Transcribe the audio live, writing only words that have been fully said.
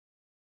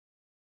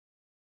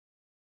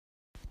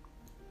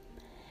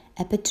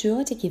A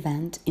patriotic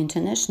event,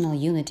 International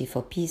Unity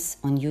for Peace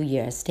on New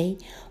Year's Day,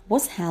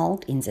 was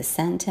held in the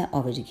Center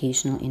of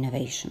Educational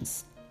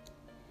Innovations.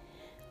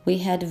 We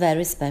had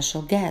very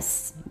special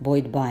guests,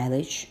 Boyd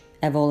Byelich,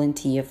 a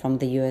volunteer from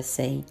the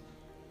USA,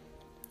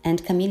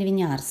 and Kamil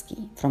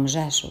Winiarski from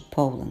Rzeszow,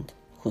 Poland,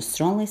 who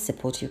strongly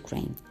support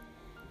Ukraine.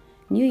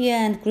 New Year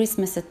and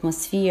Christmas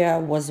atmosphere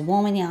was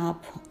warming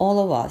up all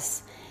of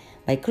us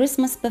by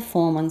Christmas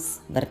performance,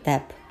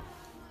 vertep,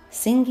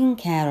 singing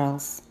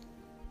carols,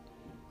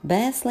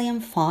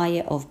 Bethlehem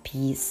fire of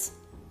peace,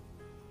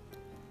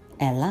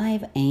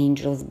 alive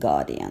angels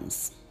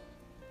guardians.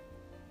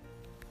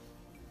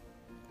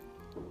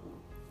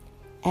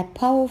 A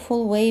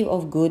powerful wave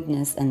of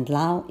goodness and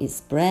love is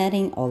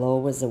spreading all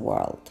over the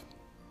world.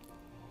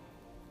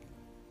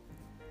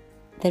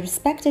 The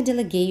respected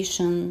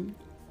delegation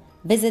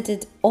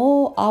visited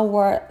all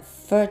our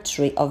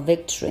factory of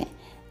victory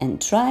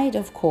and tried,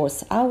 of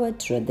course, our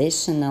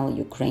traditional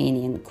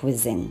Ukrainian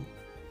cuisine.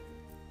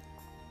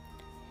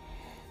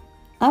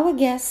 Our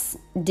guests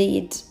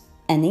did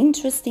an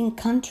interesting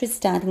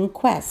country-studying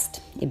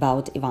quest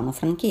about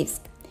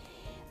Ivano-Frankivsk.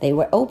 They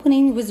were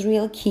opening with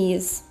real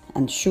keys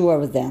and sure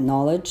with their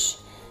knowledge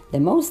the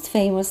most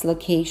famous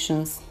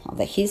locations of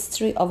the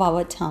history of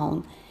our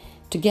town,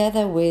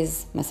 together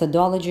with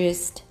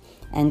methodologists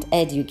and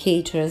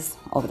educators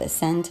of the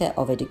Center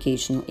of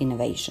Educational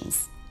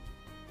Innovations.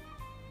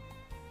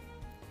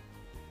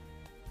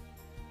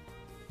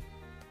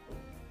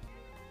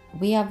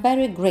 We are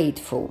very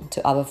grateful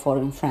to our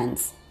foreign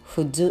friends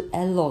who do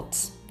a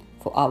lot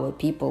for our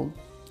people.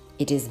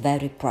 It is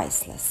very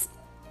priceless.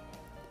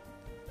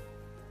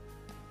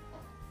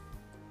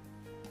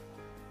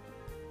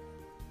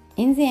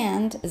 In the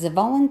end, the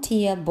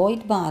volunteer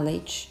Boyd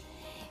Byelich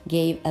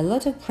gave a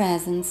lot of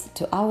presents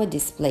to our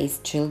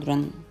displaced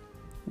children,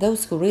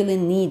 those who really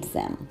need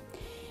them,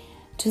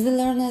 to the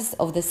learners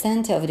of the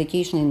Center of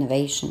Educational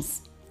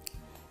Innovations,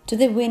 to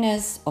the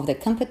winners of the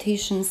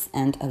competitions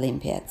and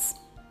olympiads.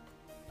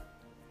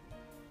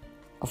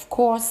 Of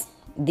course,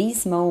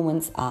 these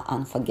moments are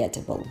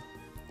unforgettable.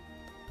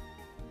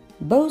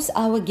 Both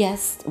our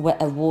guests were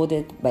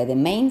awarded by the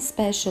main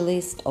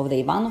specialist of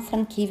the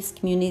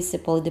Ivano-Frankivsk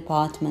Municipal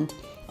Department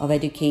of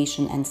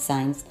Education and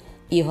Science,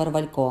 Igor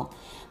Valko,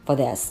 for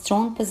their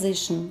strong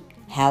position,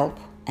 help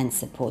and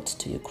support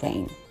to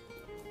Ukraine.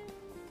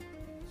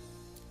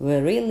 We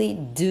really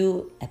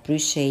do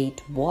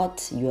appreciate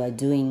what you are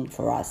doing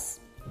for us,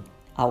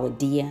 our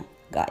dear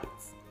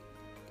guides.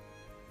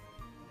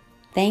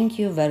 Thank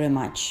you very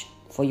much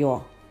for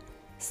your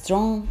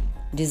strong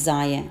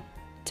desire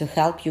to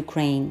help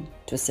Ukraine,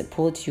 to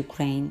support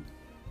Ukraine.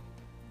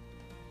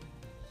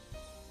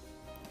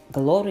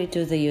 Glory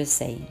to the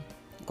USA,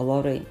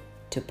 glory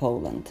to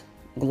Poland,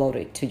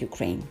 glory to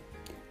Ukraine.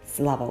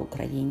 Слава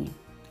Україні,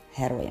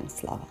 героям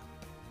слава!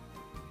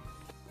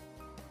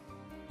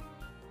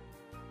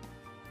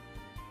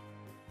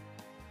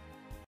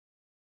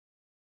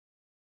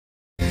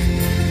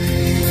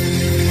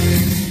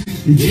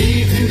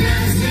 Діти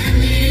на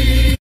землі